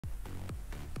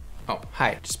Oh,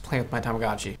 hi. Just playing with my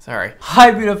Tamagotchi. Sorry.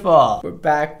 Hi, beautiful. We're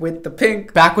back with the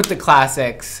pink. Back with the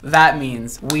classics. That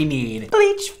means we need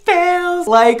bleach fails.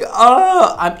 Like,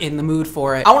 oh, I'm in the mood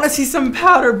for it. I want to see some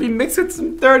powder be mixed with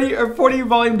some 30 or 40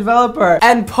 volume developer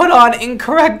and put on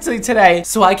incorrectly today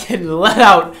so I can let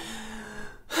out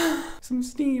some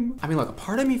steam. I mean, look, a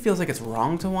part of me feels like it's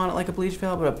wrong to want it like a bleach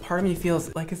fail, but a part of me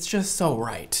feels like it's just so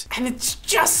right. And it's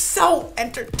just so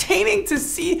entertaining to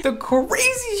see the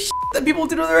crazy shit that people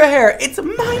do to their hair. It's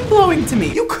mind-blowing to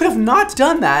me. You could have not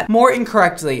done that more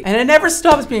incorrectly, and it never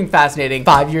stops being fascinating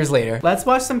 5 years later. Let's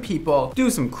watch some people do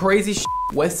some crazy shit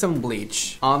with some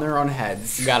bleach on their own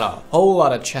heads. We got a whole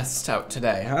lot of chests out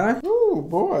today, huh? Ooh,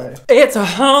 boy. It's a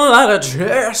whole lot of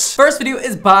chests. First video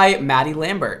is by Maddie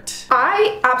Lambert.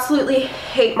 I absolutely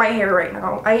hate my hair right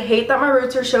now. I hate that my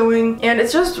roots are showing, and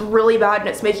it's just really bad, and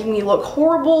it's making me look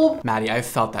horrible. Maddie, I've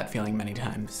felt that feeling many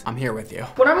times. I'm here with you.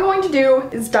 What I'm going to do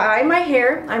is dye my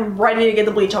hair. I'm ready to get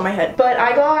the bleach on my head. But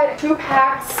I got 2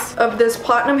 packs of this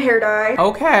platinum hair dye.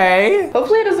 Okay.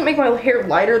 Hopefully it doesn't make my hair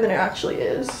lighter than it actually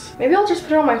is. Maybe I'll just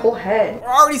put it on my whole head. We're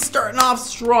already starting off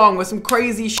strong with some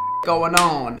crazy shit going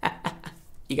on.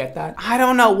 You get that? I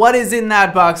don't know what is in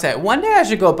that box set. One day I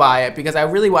should go buy it because I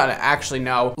really want to actually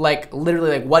know, like,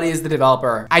 literally, like, what is the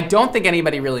developer? I don't think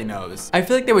anybody really knows. I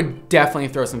feel like they would definitely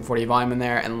throw some 40 volume in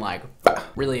there and, like,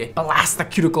 really blast the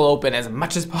cuticle open as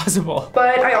much as possible.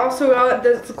 But I also got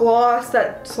this gloss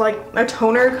that's like a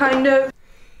toner kind of.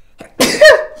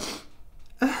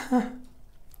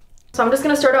 So I'm just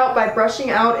gonna start out by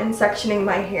brushing out and sectioning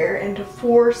my hair into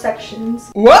 4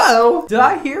 sections. Whoa! Did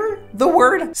I hear the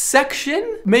word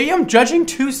section? Maybe I'm judging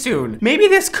too soon. Maybe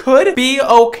this could be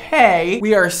okay.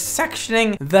 We are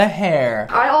sectioning the hair.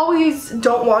 I always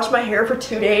don't wash my hair for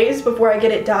 2 days before I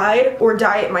get it dyed or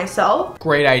dye it myself.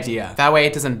 Great idea. That way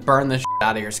it doesn't burn the shit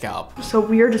out of your scalp. So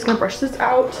we are just gonna brush this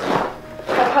out.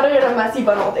 I've had it in a messy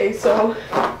bun all day, so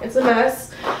it's a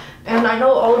mess. And I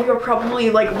know all of you are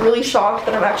probably like really shocked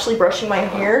that I'm actually brushing my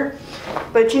hair,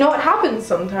 but you know what happens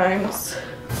sometimes.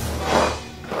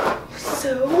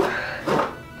 So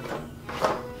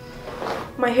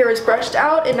my hair is brushed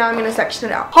out and now I'm gonna section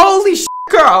it out. Holy shit,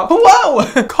 girl!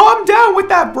 Whoa! Calm down with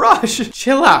that brush.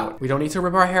 Chill out. We don't need to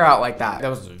rip our hair out like that. That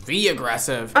was V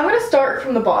aggressive. I'm gonna start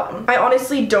from the bottom. I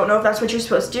honestly don't know if that's what you're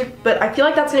supposed to do, but I feel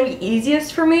like that's gonna be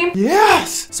easiest for me.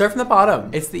 Yes! Start from the bottom.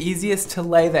 It's the easiest to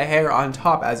lay the hair on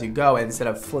top as you go instead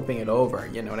of flipping it over.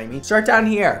 You know what I mean? Start down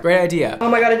here. Great idea. Oh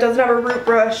my god, it doesn't have a root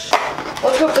brush.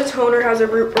 Let's hope the toner has a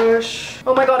root brush.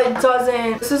 Oh my god, it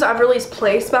doesn't. This is Everly's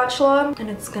Play spatula, and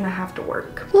it's gonna have to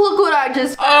work. Look what I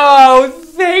just— Oh,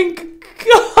 thank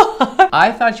God.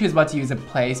 I thought she was about to use a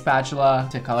play spatula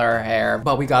to color her hair,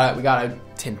 but we got a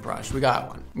tint brush. We got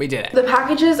one. We did it. The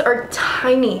packages are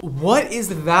tiny. What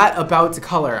is that about to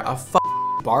color? A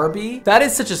Barbie? That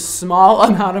is such a small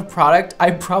amount of product. I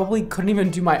probably couldn't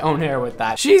even do my own hair with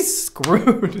that. She's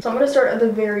screwed. So I'm gonna start at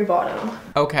the very bottom.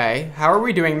 Okay, how are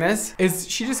we doing this? Is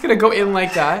she just gonna go in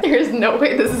like that? There's no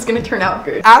way this is gonna turn out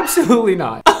good. Absolutely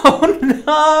not. Oh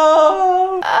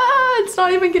no. Ah, it's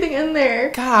not even getting in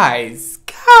there. Guys.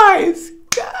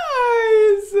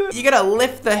 You gotta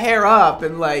lift the hair up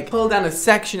and like pull down a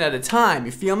section at a time,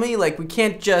 you feel me? Like we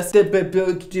can't just like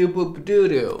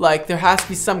there has to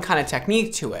be some kind of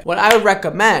technique to it. What I would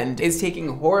recommend is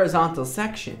taking horizontal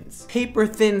sections, paper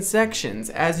thin sections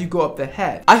as you go up the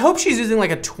head. I hope she's using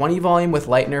like a 20 volume with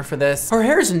lightener for this. Her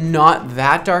hair is not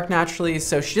that dark naturally,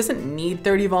 so she doesn't need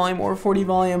 30 volume or 40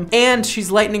 volume, and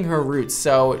she's lightening her roots,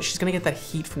 so she's gonna get that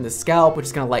heat from the scalp, which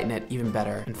is gonna lighten it even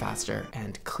better and faster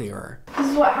and clearer. This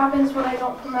is what happens when I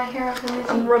don't put my hair up in it.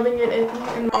 I'm rubbing it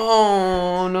in.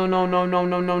 Oh, no.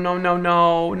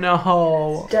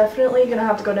 Definitely gonna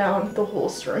have to go down the whole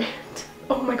strand.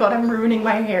 Oh my god, I'm ruining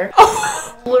my hair.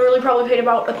 Literally probably paid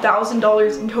about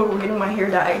 $1,000 in total getting my hair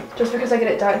dyed, just because I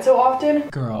get it dyed so often.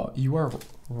 Girl, you are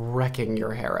wrecking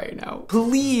your hair right now.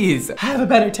 Please have a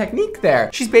better technique there.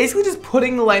 She's basically just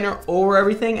putting the liner over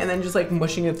everything and then just like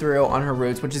mushing it through on her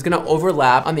roots, which is gonna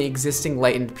overlap on the existing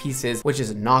lightened pieces, which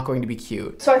is not going to be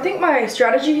cute. So I think my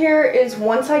strategy here is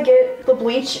once I get the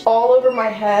bleach all over my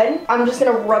head, I'm just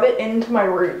gonna rub it into my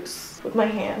roots with my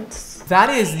hands.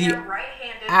 That is the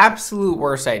absolute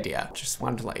worst idea. Just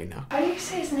wanted to let you know. How do you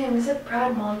say his name? Is it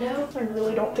Brad Mondo? I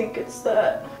really don't think it's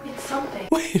that. It's something.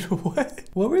 Wait, what?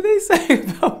 What were they saying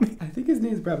about me? I think his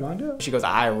name's Brad Mondo. She goes,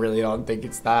 I really don't think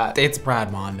it's that. It's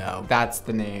Brad Mondo. That's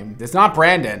the name. It's not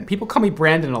Brandon. People call me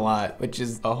Brandon a lot, which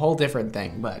is a whole different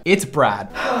thing, but it's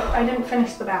Brad. I didn't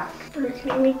finish the back. Are you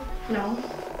kidding me? No.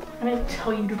 I'm gonna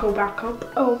tell you to go back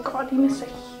up. Oh God, you missed a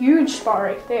huge spot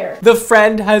right there. The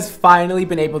friend has finally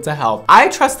been able to help. I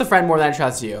trust the friend more than I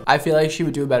trust you. I feel like she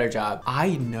would do a better job.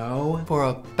 I know for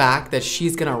a fact that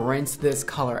she's gonna rinse this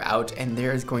color out and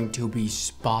there's going to be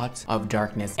spots of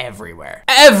darkness everywhere.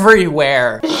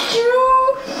 Everywhere!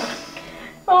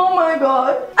 Oh my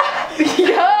God.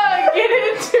 Yeah, get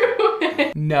into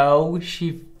it. No,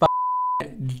 she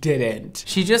didn't.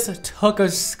 She just took a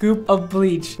scoop of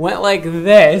bleach, went like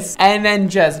this, and then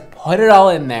just put it all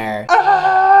in there.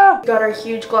 Ah! Got our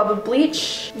huge glob of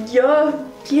bleach. Yeah,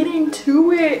 get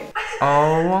into it.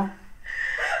 Oh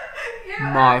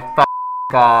my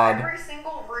God. Every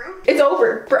single root? It's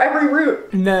over for every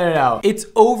root. No. It's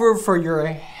over for your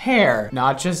hair,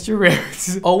 not just your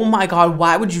roots. Oh my God,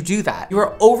 why would you do that?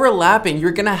 You're overlapping.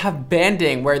 You're gonna have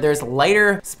banding where there's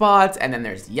lighter spots and then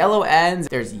there's yellow ends,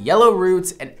 there's yellow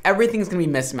roots, and everything's gonna be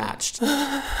mismatched.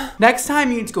 Next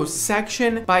time you need to go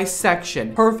section by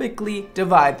section, perfectly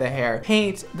divide the hair.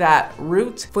 Paint that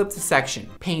root, flip the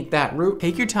section. Paint that root,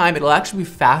 take your time. It'll actually be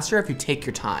faster if you take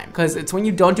your time because it's when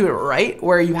you don't do it right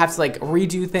where you have to like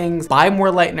redo things, buy more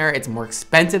lightener, it's more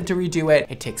expensive to redo it,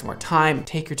 it takes more time.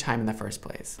 Take your time in the first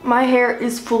place. My hair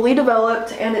is fully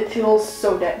developed and it feels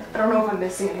so dead. I don't know if I'm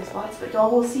missing any spots, but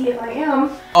y'all will see if I am.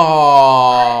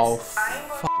 Oh,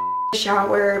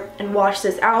 shower and wash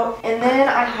this out, and then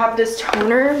I have this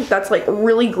toner that's like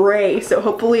really gray, so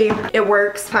hopefully it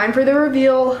works. Time for the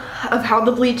reveal of how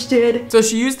the bleach did. So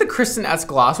she used the Kristen S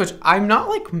gloss, which I'm not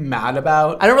like mad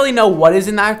about. I don't really know what is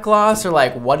in that gloss or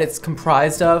like what it's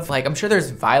comprised of. Like I'm sure there's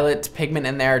violet pigment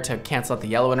in there to cancel out the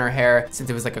yellow in her hair since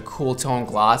it was like a cool tone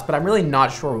gloss, but I'm really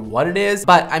not sure what it is.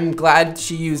 But I'm glad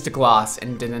she used a gloss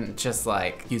and didn't just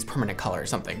like use permanent color or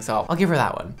something, so I'll give her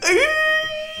that one.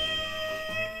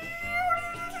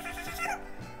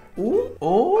 Ooh.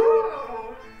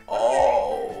 Oh.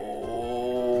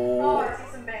 Oh, I see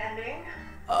some banding.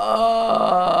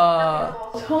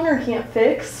 Toner can't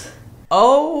fix.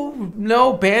 Oh,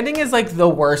 no, banding is like the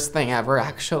worst thing ever,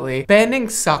 actually. Banding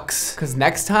sucks, because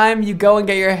next time you go and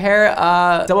get your hair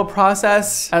double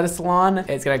processed at a salon,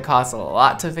 it's gonna cost a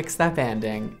lot to fix that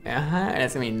banding. And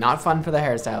it's gonna be not fun for the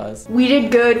hairstylist. We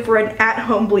did good for an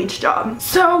at-home bleach job.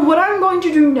 So what I'm going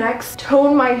to do next,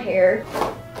 tone my hair.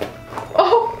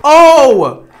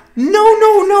 Oh! No.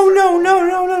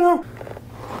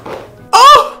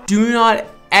 Oh! Do not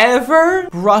ever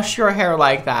brush your hair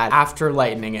like that after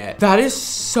lightening it. That is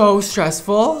so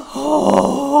stressful.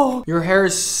 Oh! Your hair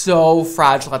is so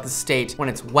fragile at the state when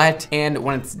it's wet and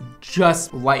when it's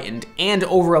just lightened and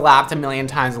overlapped a million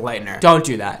times with lightener. Don't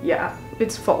do that. Yeah,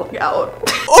 it's falling out.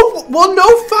 Oh, well, no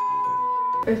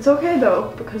It's okay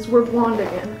though, because we're blonde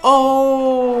again.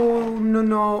 Oh,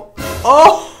 no.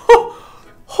 Oh!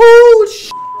 Holy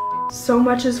sh! So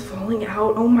much is falling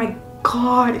out. Oh my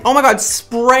God. Oh my God,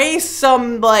 spray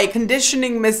some like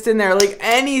conditioning mist in there, like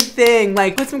anything.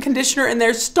 Like put some conditioner in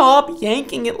there. Stop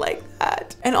yanking it like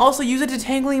that. And also use a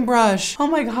detangling brush. Oh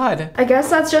my God. I guess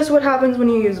that's just what happens when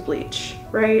you use bleach,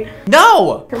 right?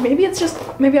 No! Or maybe it's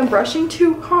just, maybe I'm brushing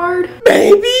too hard.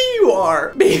 Maybe you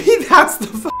are. Maybe that's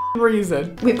the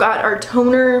reason. We've got our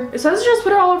toner. It says just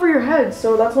put it all over your head,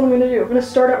 so that's what I'm gonna do. I'm gonna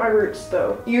start at my roots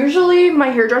though. Usually my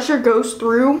hairdresser goes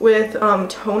through with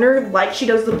toner like she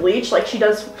does the bleach, like she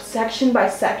does section by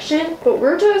section, but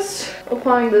we're just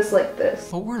applying this like this.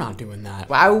 But we're not doing that.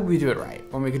 Why would we do it right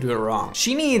when we could do it wrong?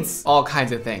 She needs all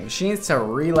kinds of things. She needs to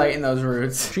relighten those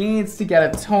roots. She needs to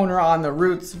get a toner on the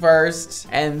roots first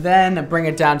and then bring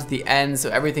it down to the end so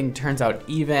everything turns out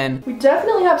even. We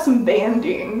definitely have some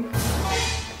banding.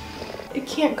 It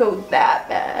can't go that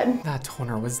bad. That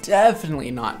toner was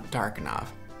definitely not dark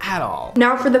enough at all.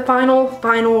 Now for the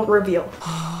final reveal.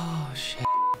 Oh, shit.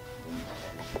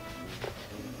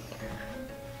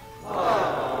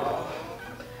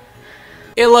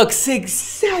 It looks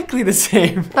exactly the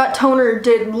same. That toner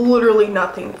did literally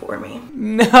nothing for me.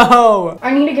 No.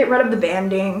 I need to get rid of the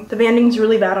banding. The banding's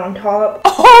really bad on top.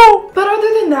 Oh! But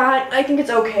other than that, I think it's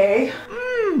okay.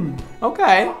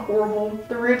 Okay. Not horrible.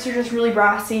 The roots are just really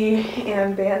brassy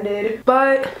and banded.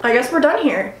 But I guess we're done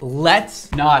here.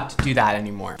 Let's not do that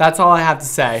anymore. That's all I have to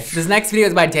say. This next video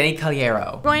is by Danny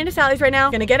Caliero. We're going into Sally's right now.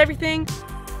 Gonna get everything.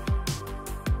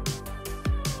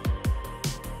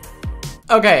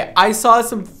 Okay, I saw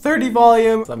some 30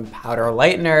 volume, some powder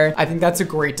lightener. I think that's a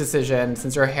great decision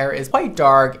since her hair is quite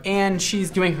dark and she's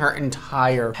doing her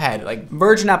entire head. Like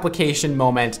virgin application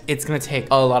moment, it's gonna take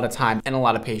a lot of time and a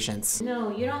lot of patience.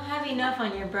 No, you don't have enough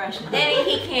on your brush. Danny,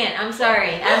 he can't. I'm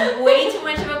sorry. I'm way too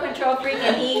much of a control freak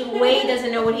and he way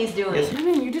doesn't know what he's doing.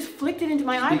 Cinnamon, you just flicked it into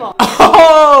my eyeball.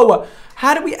 Oh!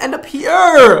 How did we end up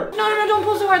here? No, don't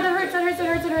pull so hard. That hurts, that hurts, that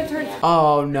hurts, that hurts, that hurts.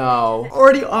 Oh no.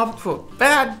 Already off to a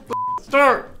bad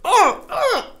start.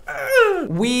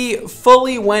 We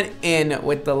fully went in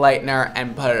with the lightener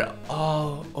and put it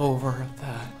all over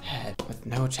the head with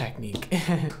no technique.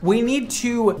 We need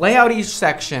to lay out each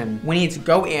section. We need to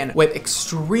go in with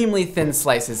extremely thin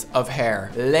slices of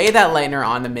hair. Lay that lightener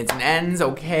on the mids and ends,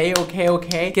 okay.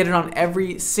 Get it on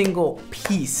every single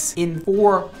piece in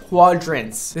 4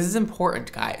 quadrants. This is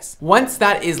important, guys. Once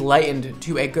that is lightened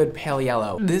to a good pale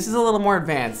yellow, this is a little more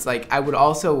advanced. Like I would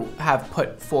also have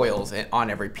put foils on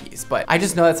every piece, but I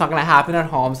just know that's not gonna happen at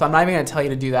home, so I'm not even gonna tell you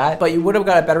to do that. But you would have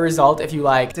got a better result if you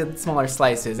like did smaller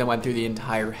slices and went through the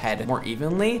entire head more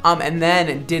evenly. And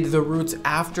then did the roots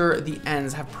after the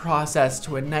ends have processed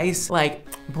to a nice like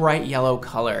bright yellow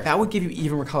color. That would give you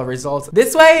even color results.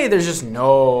 This way, there's just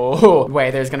no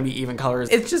way there's gonna be even colors.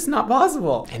 It's just not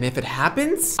possible. And if it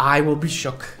happens, I will be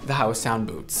shook the house sound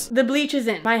boots. The bleach is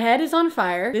in. My head is on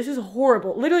fire. This is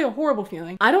horrible. Literally a horrible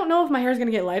feeling. I don't know if my hair is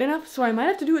gonna get light enough, so I might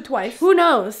have to do it twice. Who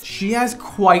knows? She has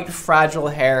quite fragile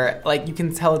hair. Like you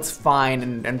can tell it's fine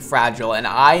and fragile, and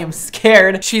I am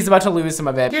scared she's about to lose some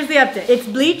of it. Here's the update. It's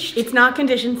bleach. It's not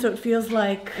conditioned, so it feels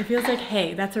like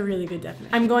hey, that's a really good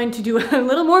definition. I'm going to do a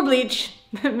little more bleach.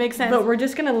 That makes sense. But we're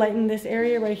just gonna lighten this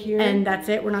area right here, and that's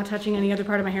it. We're not touching any other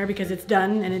part of my hair because it's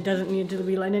done and it doesn't need to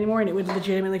be lightened anymore, and it would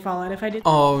legitimately fall out if I did.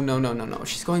 Oh, no.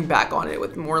 She's going back on it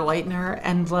with more lightener,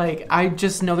 and like, I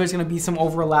just know there's gonna be some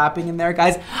overlapping in there.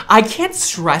 Guys, I can't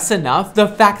stress enough the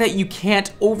fact that you can't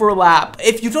overlap.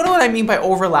 If you don't know what I mean by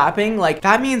overlapping, like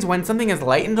that means when something is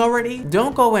lightened already,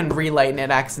 don't go and relighten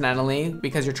it accidentally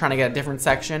because you're trying to get a different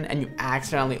section and you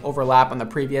accidentally overlap on the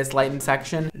previous lightened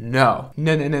section. No.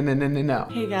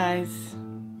 Hey guys,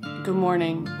 good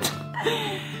morning.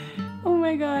 Oh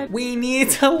my god. We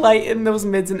need to lighten those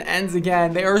mids and ends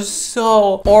again. They are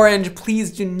so orange.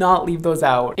 Please do not leave those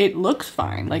out. It looks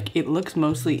fine. Like it looks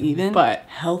mostly even, but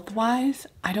health-wise,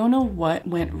 I don't know what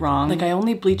went wrong. Like I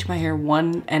only bleached my hair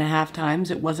 1.5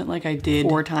 times. It wasn't like I did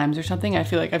 4 times or something. I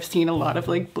feel like I've seen a lot of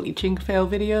like bleaching fail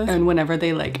videos, and whenever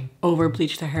they like over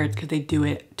bleach their hair, it's because they do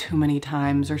it too many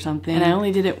times or something. And I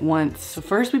only did it once. So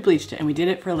first we bleached it and we did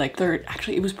it for like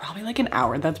actually it was probably like an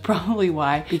hour. That's probably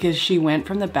why, because she went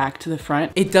from the back to the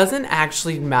front. It doesn't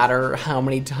actually matter how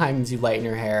many times you lighten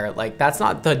your hair. Like that's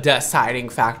not the deciding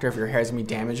factor if your hair is gonna be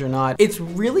damaged or not. It's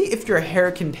really if your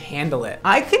hair can handle it.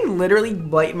 I can literally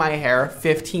lighten my hair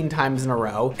 15 times in a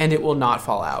row and it will not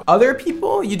fall out. Other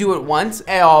people, you do it once,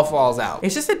 it all falls out.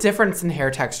 It's just a difference in hair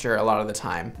texture a lot of the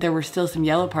time. There were still some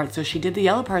yellow parts, so she did the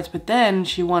yellow parts, but then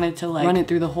she wanted to like run it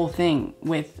through the whole thing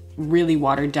with really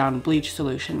watered down bleach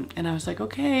solution. And I was like,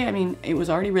 okay, I mean, it was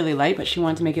already really light, but she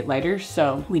wanted to make it lighter.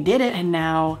 So we did it, and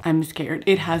now I'm scared.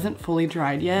 It hasn't fully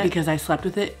dried yet because I slept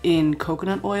with it in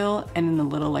coconut oil and in the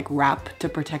little like wrap to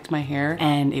protect my hair,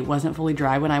 and it wasn't fully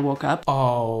dry when I woke up.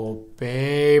 Oh,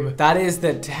 babe. That is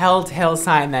the telltale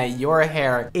sign that your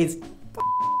hair is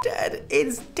dead.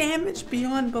 It's damaged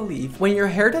beyond belief. When your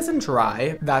hair doesn't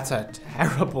dry, that's a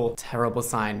terrible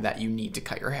sign that you need to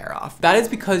cut your hair off. That is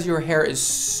because your hair is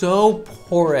so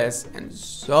porous and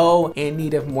so in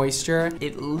need of moisture.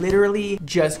 It literally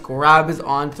just grabs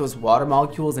onto those water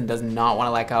molecules and does not want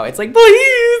to let go. It's like,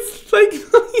 please,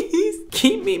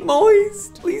 keep me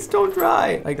moist. Please don't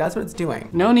dry. Like that's what it's doing.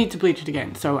 No need to bleach it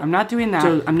again. So I'm not doing that.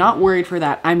 So I'm not worried for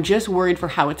that. I'm just worried for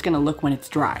how it's gonna look when it's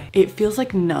dry. It feels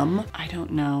like numb. I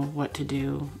don't know what to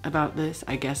do about this.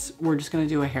 I guess we're just gonna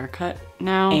do a haircut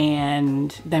now,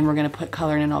 and then we're gonna put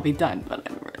color in and I'll be done. But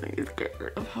I'm really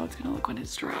scared of how it's gonna look when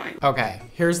it's dry. Okay,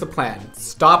 here's the plan.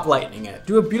 Stop lightening it.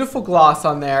 Do a beautiful gloss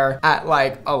on there at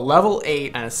like a level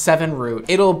 8 and a 7 root.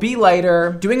 It'll be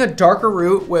lighter. Doing a darker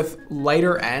root with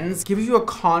lighter ends gives you a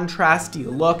contrasty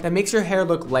look that makes your hair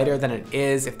look lighter than it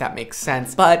is, if that makes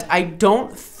sense. But I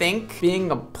don't think being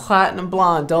a platinum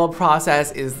blonde double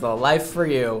process is the life for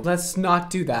you. Let's not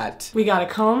do that. We got a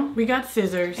comb, we got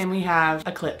scissors, and we have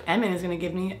a clip. Emin is gonna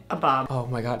give me a bob. Oh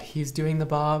my god, he's doing the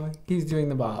bob. He's doing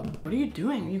the bob. What are you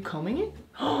doing? Are you combing it?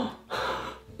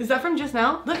 Is that from just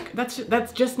now? Look, that's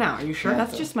just now. Are you sure?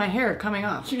 That's just my hair coming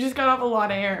off. You just got off a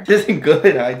lot of hair. It isn't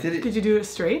good. I did it. Did you do it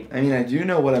straight? I mean, I do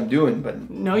know what I'm doing, but...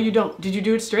 No, you don't. Did you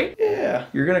do it straight? Yeah,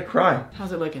 you're gonna cry.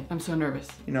 How's it looking? I'm so nervous.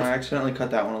 You know, I accidentally cut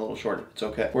that one a little short. It's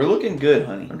okay. We're looking good,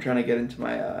 honey. I'm trying to get into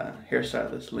my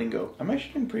hairstylist lingo. I'm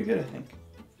actually doing pretty good, I think.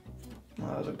 Oh,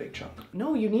 that was a big chunk.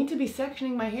 No, you need to be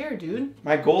sectioning my hair, dude.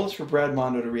 My goal is for Brad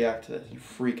Mondo to react to this. You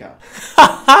freak out.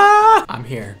 I'm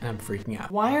here and I'm freaking out.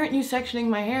 Why aren't you sectioning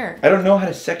my hair? I don't know how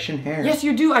to section hair. Yes,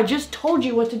 you do. I just told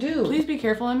you what to do. Please be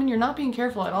careful, Emin. You're not being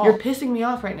careful at all. You're pissing me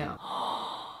off right now.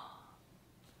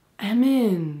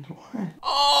 Emin. What?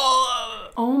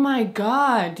 Oh my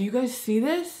god. Do you guys see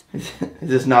this? Is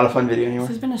this not a fun video anymore?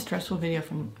 This has been a stressful video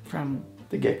from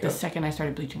The get-go. the second I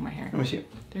started bleaching my hair. Let me see.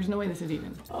 There's no way this is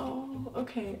even. Oh,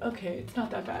 okay. It's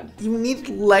not that bad. You need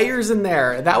layers in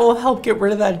there. That will help get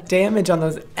rid of that damage on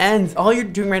those ends. All you're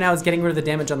doing right now is getting rid of the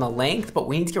damage on the length, but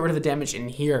we need to get rid of the damage in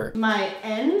here. My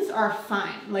ends are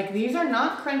fine. Like, these are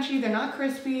not crunchy, they're not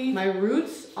crispy. My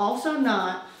roots also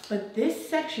not. But this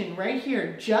section right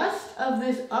here, just of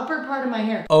this upper part of my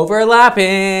hair.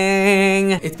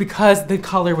 Overlapping. It's because the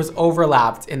color was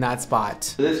overlapped in that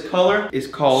spot. This color is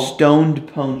called Stoned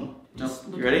Pony. No,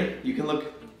 you ready? You can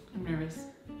look. I'm nervous.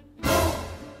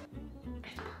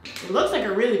 It looks like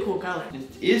a really cool color. It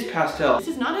is pastel. This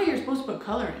is not how you're supposed to put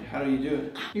color in. How do you do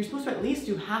it? You're supposed to at least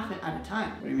do half it at a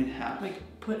time. What do you mean half? Like,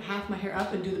 put half my hair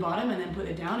up and do the bottom, and then put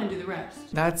it down and do the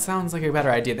rest. That sounds like a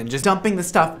better idea than just dumping the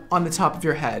stuff on the top of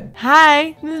your head.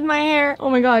 Hi, this is my hair.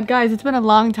 Oh my god, guys, it's been a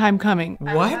long time coming.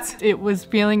 What? It was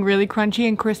feeling really crunchy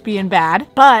and crispy and bad,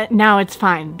 but now it's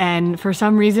fine. And for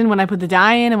some reason, when I put the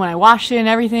dye in and when I washed it and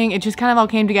everything, it just kind of all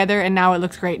came together and now it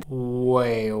looks great.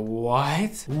 Wait,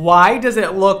 what? Why does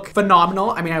it look phenomenal?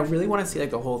 I mean, I really want to see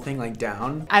like the whole thing like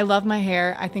down. I love my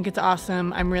hair. I think it's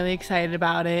awesome. I'm really excited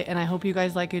about it and I hope you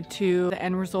guys like it too. The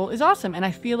end result is awesome and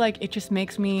I feel like it just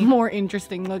makes me more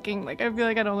interesting looking. Like I feel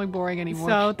like I don't look boring anymore.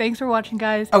 So thanks for watching,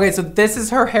 guys. Okay, so this is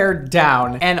her hair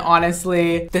down and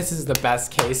honestly, this is the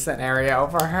best case scenario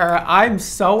for her. I'm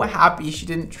so happy she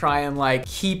didn't try and like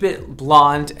keep it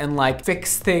blonde and like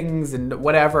fix things and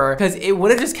whatever because it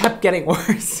would have just kept getting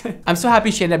worse. I'm so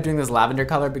happy she ended up doing this lavender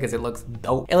color because it looks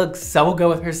dope. It looks so good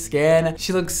with her skin.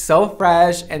 She looks so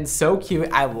fresh and so cute.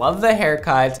 I love the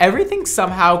haircut. Everything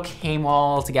somehow came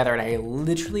all together and I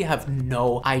literally have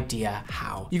no idea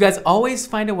how. You guys always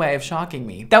find a way of shocking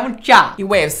me. Don't ya? A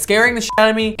way of scaring the shit out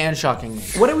of me and shocking me.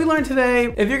 What did we learn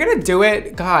today? If you're gonna do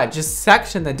it, God, just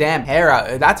section the damn hair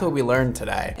out. That's what we learned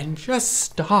today. And just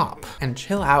stop and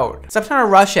chill out. Stop trying to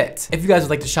rush it. If you guys would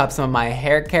like to shop some of my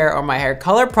hair care or my hair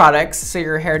color products so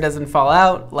your hair doesn't fall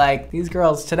out like these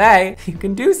girls today, you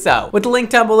can do so with the link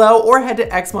down below or head to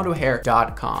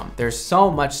xmondohair.com. There's so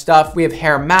much stuff. We have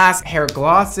hair masks, hair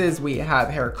glosses, we have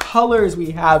hair colors,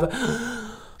 we have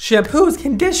shampoos,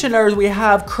 conditioners, we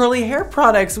have curly hair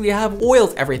products, we have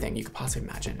oils, everything you could possibly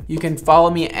imagine. You can follow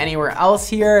me anywhere else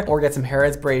here or get some hair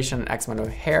inspiration on Xmondo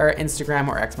Hair Instagram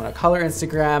or Xmondo Color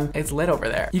Instagram. It's lit over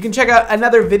there. You can check out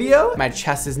another video. My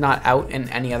chest is not out in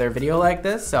any other video like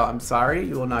this, so I'm sorry,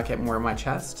 you will not get more of my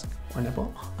chest or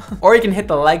nipple. Or you can hit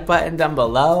the like button down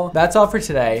below. That's all for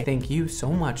today. Thank you so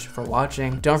much for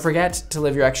watching. Don't forget to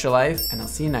live your extra life and I'll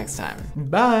see you next time.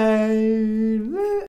 Bye.